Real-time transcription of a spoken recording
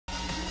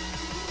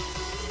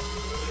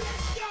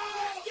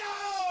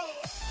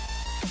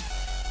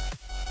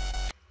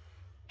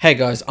Hey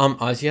guys, I'm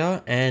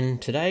Azia,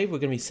 and today we're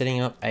going to be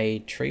setting up a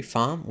tree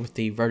farm with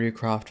the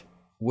RotaryCraft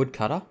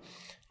Woodcutter.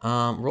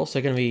 We're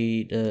also going to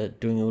be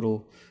doing a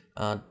little,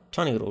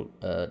 tiny little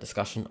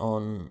discussion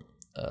on,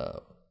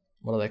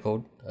 what are they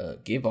called?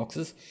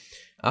 Gearboxes.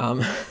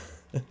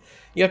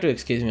 You have to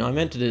excuse me, I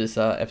meant to do this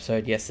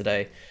episode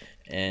yesterday,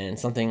 and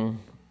something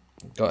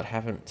did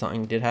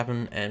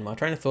happen, and my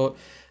train of thought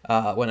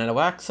went out of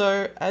whack.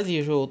 So, as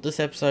usual, this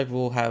episode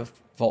will have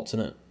faults in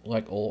it,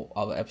 like all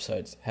other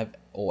episodes have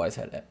always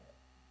had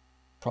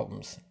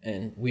problems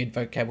and weird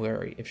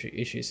vocabulary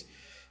issues.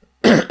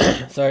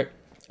 So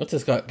let's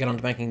just get on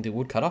to making the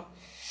woodcutter.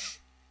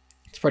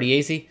 It's pretty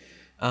easy.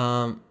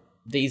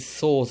 These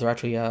saws are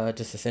actually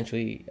just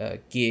essentially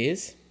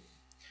gears,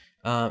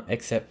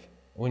 except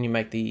when you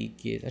make the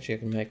gears, actually I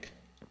can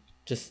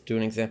just do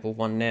an example of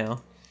one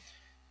now.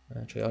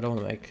 Actually, I don't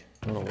want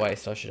to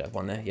waste, I should have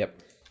one there, yep.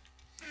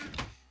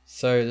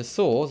 So the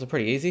saws are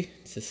pretty easy.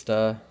 It's just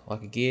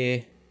like a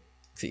gear,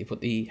 except you put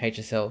the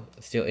HSL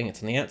steel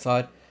ingots on the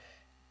outside.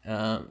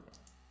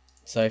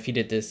 So if you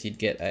did this, you'd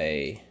get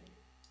a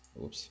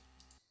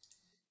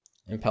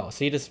impeller.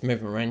 So you just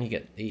move them around, you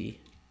get the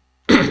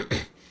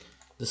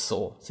the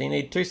saw. So you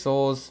need two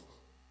saws,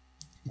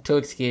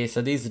 2x gear.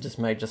 So these are just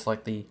made just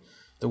like the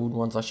wood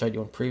ones I showed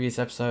you on previous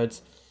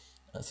episodes.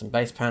 Some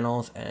base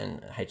panels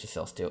and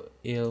HSL steel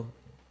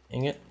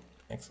ingot.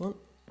 Excellent.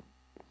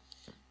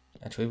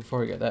 Actually, before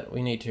we get that,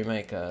 we need to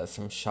make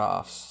some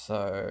shafts.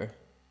 So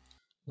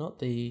not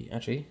the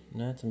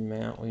no, it's a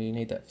mount. We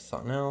need that for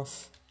something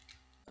else.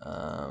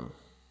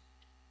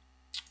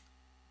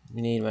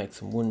 We need to make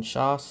some wooden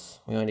shafts.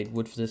 We only need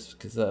wood for this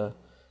because the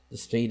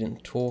speed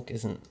and torque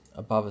isn't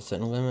above a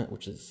certain limit,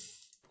 which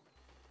is,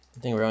 I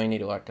think we only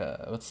need like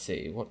let's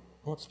see,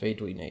 what speed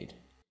do we need?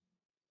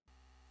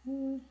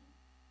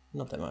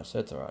 Not that much, so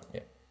it's alright.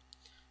 Yeah.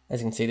 As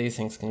you can see, these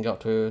things can go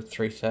up to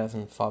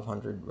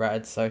 3,500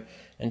 rads, so,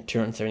 and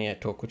 278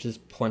 torque, which is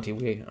plenty.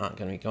 We aren't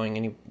going to be going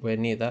anywhere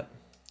near that.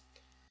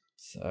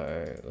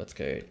 So let's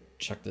go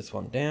chuck this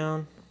one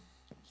down.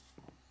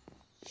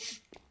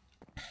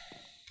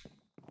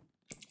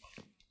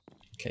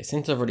 Okay,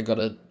 since I've already got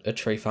a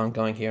tree farm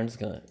going here, I'm just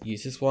going to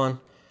use this one.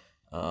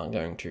 I'm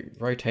going to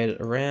rotate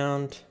it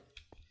around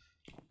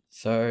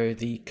so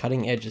the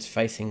cutting edge is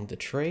facing the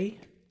tree.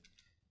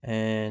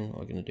 And what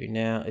we're going to do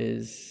now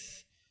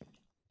is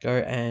go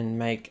and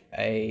make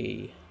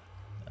a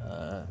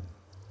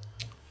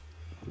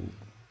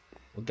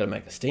we've got to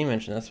make a steam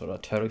engine. That's what I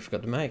totally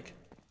forgot to make.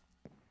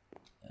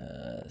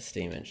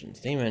 Steam engine.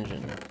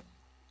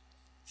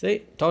 See,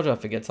 told you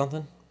I'd forget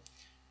something.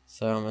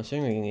 So I'm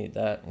assuming we need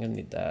that. I'm gonna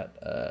need that.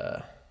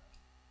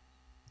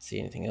 Let's see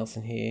anything else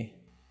in here.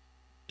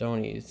 Don't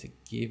want to use the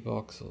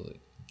gearbox or the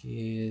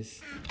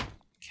gears.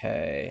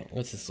 Okay,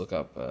 let's just look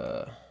up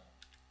the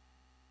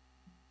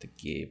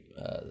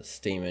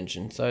steam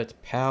engine. So it's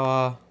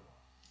power,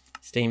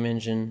 steam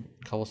engine,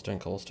 cobblestone,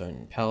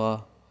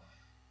 impeller,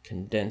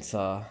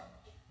 condenser,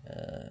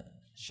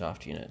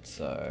 shaft unit.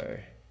 So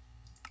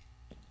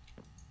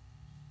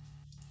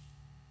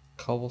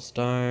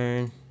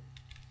cobblestone,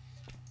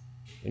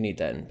 we need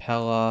that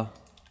impeller,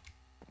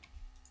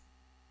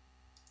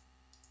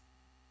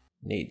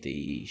 need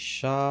the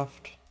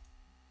shaft,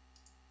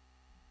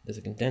 there's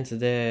a condenser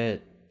there,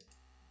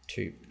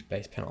 2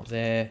 base panels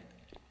there,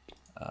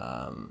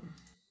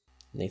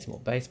 need some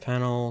more base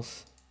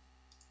panels,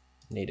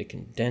 need a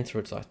condenser,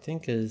 which I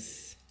think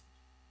is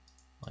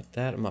like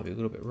that. It might be a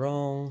little bit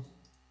wrong.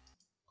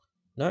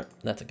 No,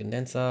 that's a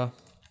condenser.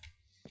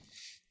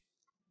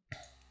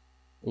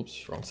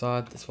 Oops, wrong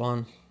side, this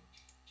one.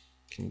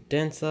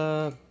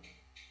 Condenser,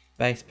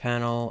 base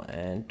panel,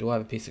 and do I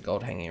have a piece of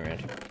gold hanging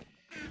around?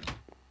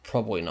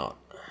 Probably not.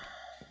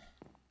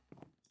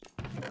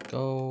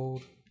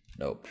 Gold,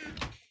 nope.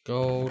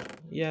 Gold,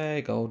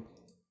 yay, gold.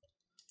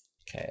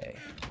 Okay,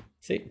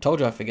 see, told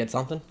you I forget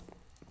something.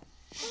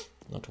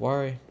 Not to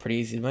worry, pretty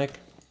easy to make.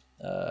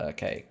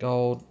 Okay,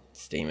 gold,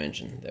 steam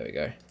engine, there we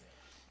go.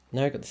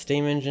 Now we've got the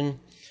steam engine.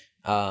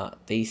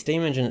 The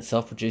steam engine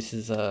itself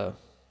produces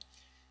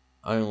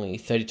only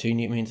 32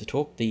 newton meters of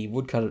torque. The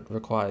woodcutter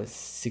requires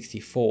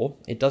 64.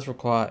 It does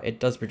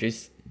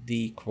produce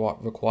the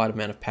required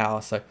amount of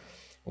power, so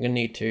we're going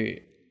to need to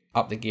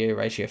up the gear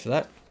ratio for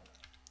that.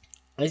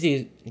 As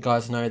you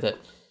guys know that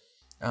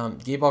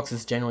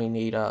gearboxes generally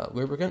need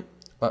lubricant,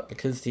 but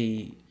because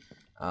the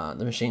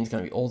machine's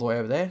going to be all the way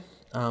over there,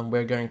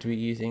 we're going to be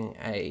using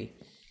a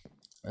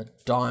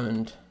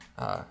diamond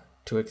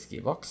 2x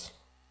gearbox.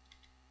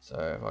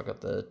 So I got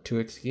the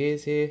 2x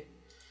gears here.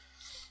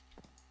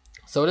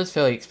 So it is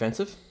fairly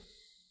expensive,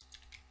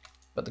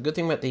 but the good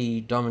thing about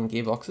the diamond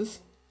gearboxes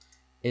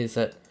is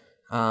that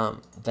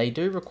they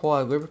do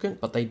require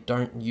lubricant, but they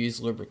don't use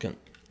lubricant.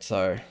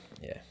 So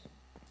yeah,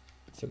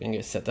 so we're going to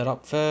go set that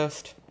up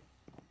first.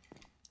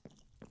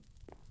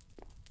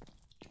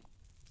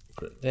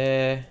 Put it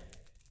there,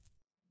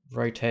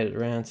 rotate it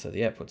around so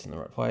the output's in the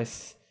right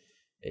place.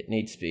 It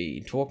needs to be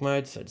in torque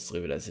mode, so just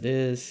leave it as it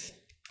is.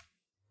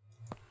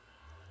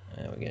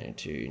 And we're going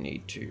to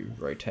need to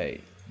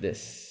rotate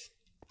this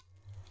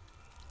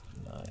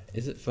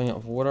Is it filling up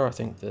with water? I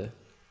think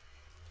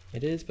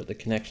it is, but the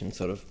connection's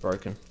sort of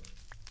broken.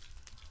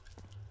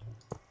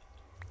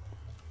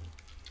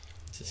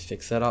 Let's just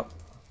fix that up.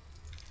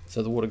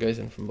 So the water goes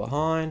in from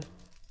behind,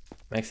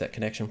 makes that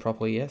connection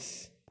properly,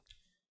 yes.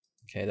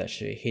 Okay, that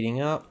should be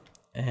heating up.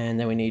 And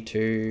then we need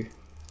to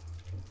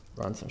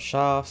run some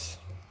shafts.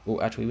 Oh,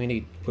 actually we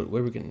need to put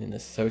lubricant in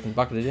this so we can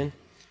bucket it in.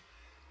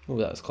 Oh,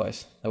 that was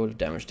close. That would have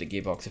damaged the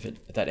gearbox if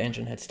that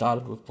engine had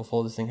started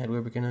before this thing had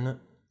lubricant in it.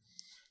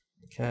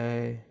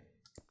 Okay,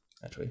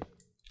 actually,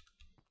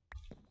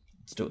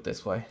 let's do it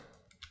this way.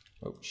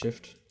 Oh,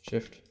 shift,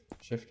 shift,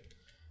 shift.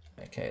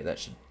 Okay, that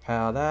should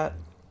power that.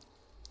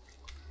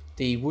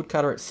 The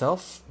woodcutter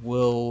itself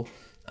will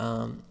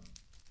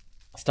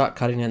start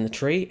cutting down the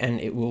tree, and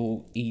it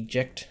will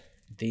eject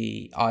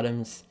the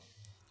items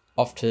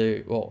off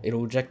to, well,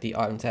 it'll eject the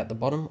items out the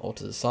bottom or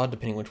to the side,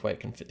 depending which way it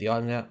can fit the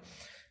items out.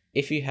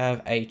 If you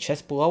have a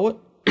chest below it,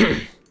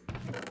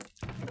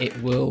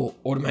 it will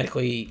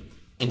automatically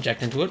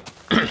inject into it.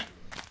 And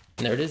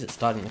there it is, it's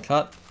starting to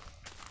cut.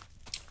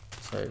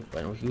 So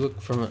when we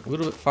look from a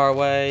little bit far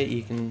away,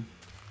 you can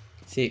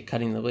see it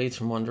cutting the leads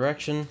from one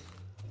direction.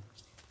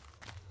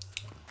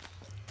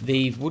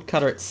 The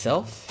woodcutter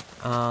itself,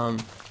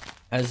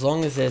 as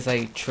long as there's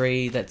a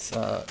tree that's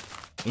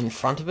in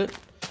front of it,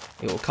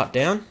 it will cut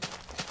down.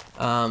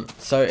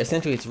 So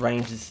essentially its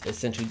range is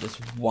essentially just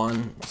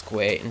one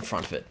square in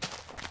front of it.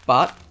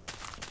 But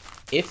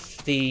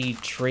if the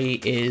tree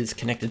is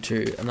connected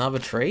to another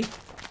tree,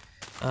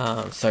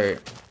 so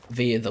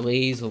via the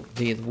leaves or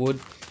via the wood,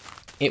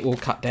 it will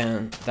cut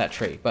down that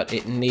tree, but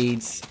it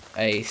needs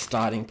a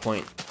starting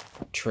point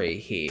tree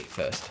here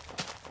first,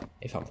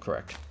 if I'm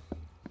correct.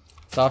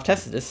 So I've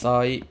tested this.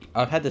 So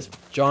I've had this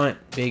giant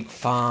big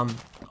farm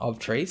of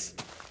trees,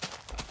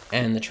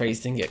 and the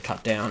trees didn't get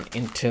cut down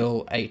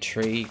until a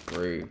tree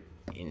grew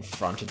in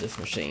front of this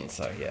machine.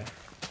 So yeah,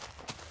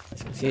 as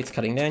you can see, it's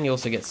cutting down. You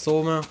also get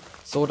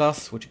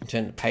sawdust, which you can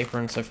turn to paper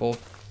and so forth.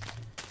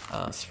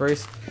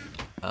 Spruce.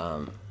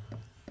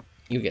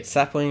 You'll get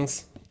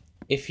saplings.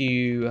 If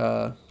you,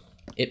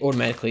 it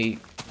automatically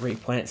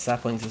replants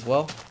saplings as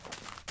well.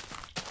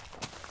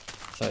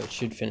 So it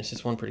should finish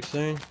this one pretty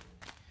soon.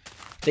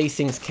 These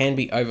things can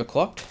be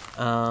overclocked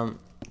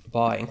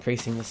by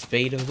increasing the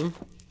speed of them.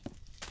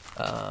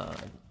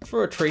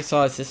 For a tree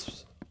size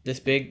this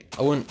big,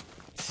 I wouldn't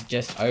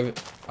suggest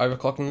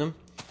overclocking them,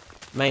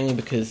 mainly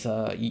because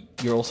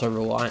you're also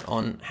reliant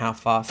on how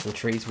fast the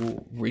trees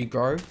will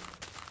regrow.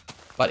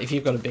 But if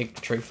you've got a big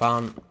tree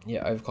farm,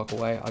 yeah, overclock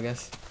away, I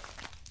guess.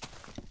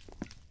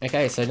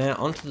 Okay, so now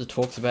on to the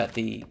talks about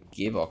the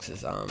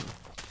gearboxes.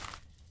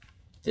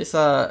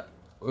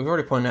 We've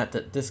already pointed out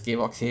that this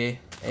gearbox here,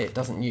 it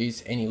doesn't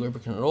use any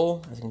lubricant at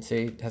all. As you can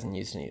see, it hasn't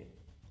used any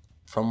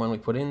from when we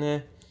put in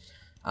there.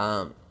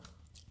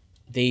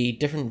 The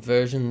different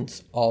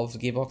versions of the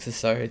gearboxes,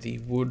 so the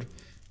wood,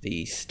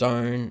 the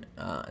stone,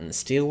 and the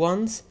steel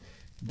ones,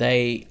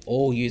 they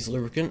all use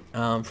lubricant.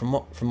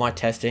 From my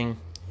testing,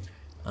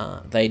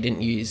 they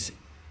didn't use.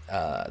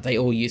 They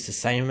all use the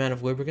same amount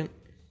of lubricant.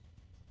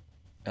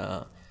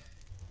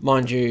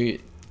 Mind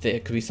you, there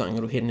could be something a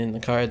little hidden in the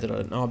code that I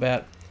don't know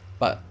about,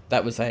 but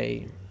that was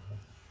a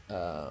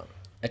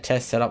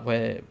test setup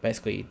where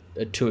basically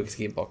a 2x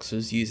gearbox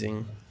was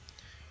using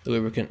the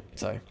lubricant.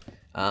 So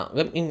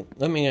let me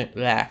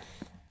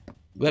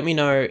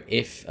know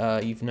if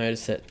you've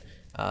noticed that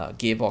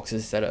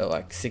gearboxes that are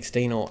like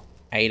 16 or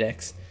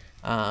 8x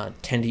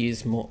tend to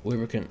use more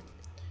lubricant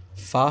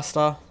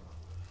faster.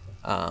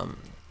 How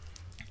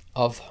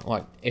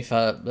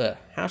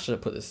should I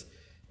put this?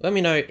 Let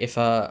me know if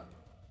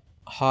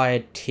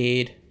higher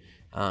tiered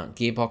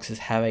gearboxes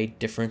have a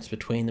difference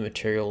between the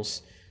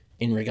materials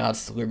in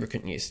regards to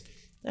lubricant use.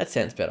 That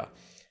sounds better.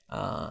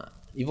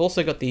 You've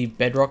also got the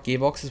bedrock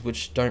gearboxes,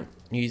 which don't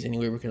use any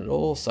lubricant at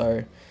all,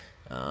 so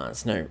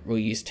there's no real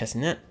use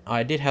testing that.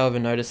 I did, however,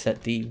 notice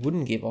that the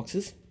wooden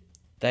gearboxes,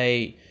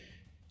 they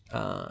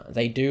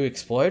do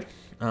explode,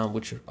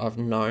 which I've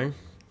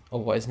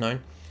always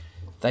known.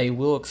 They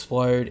will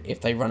explode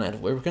if they run out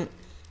of lubricant.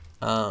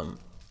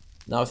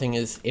 Another thing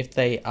is, if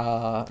they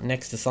are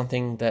next to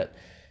something that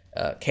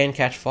can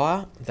catch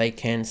fire, they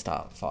can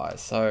start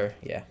fires. So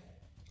yeah,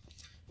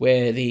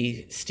 where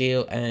the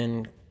steel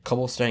and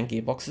cobblestone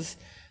gearboxes,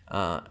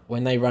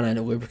 when they run out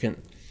of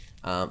lubricant,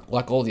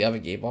 like all the other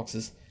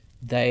gearboxes,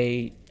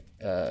 they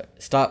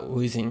start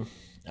losing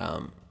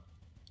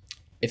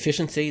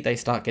efficiency. They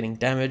start getting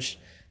damaged.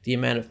 The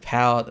amount of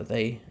power that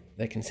they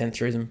can send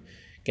through them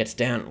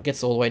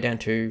gets all the way down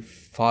to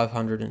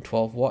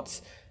 512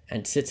 watts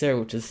and sits there,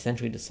 which is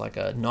essentially just like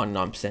a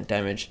 99%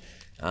 damage.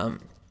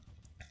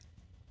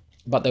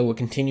 But they will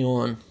continue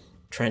on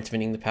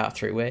transmitting the power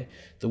through, where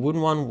the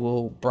wooden one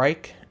will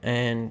break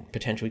and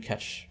potentially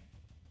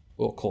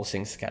cause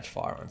things to catch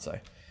fire on. So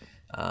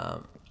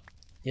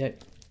yeah.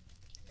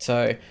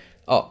 So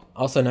I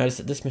also noticed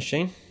that this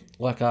machine,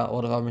 like a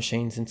lot of other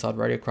machines inside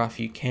RotaryCraft,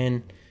 you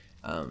can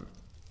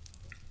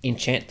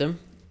enchant them.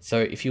 So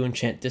if you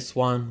enchant this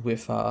one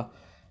with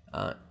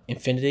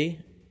infinity,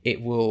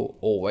 it will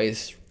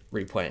always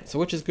replant. So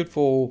which is good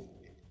for,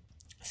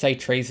 say,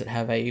 trees that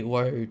have a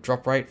low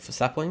drop rate for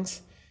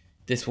saplings.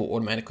 This will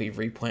automatically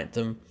replant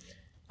them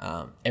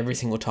every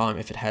single time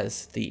if it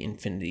has the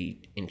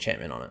infinity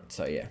enchantment on it.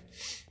 So yeah.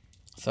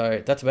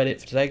 So that's about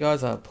it for today,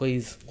 guys.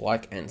 Please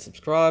like and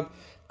subscribe.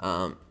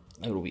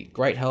 It will be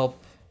great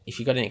help. If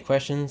you got any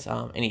questions,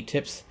 any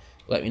tips,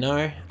 let me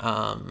know.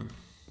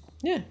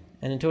 Yeah,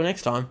 and until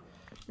next time.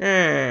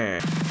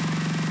 Ready,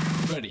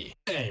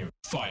 aim,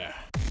 fire.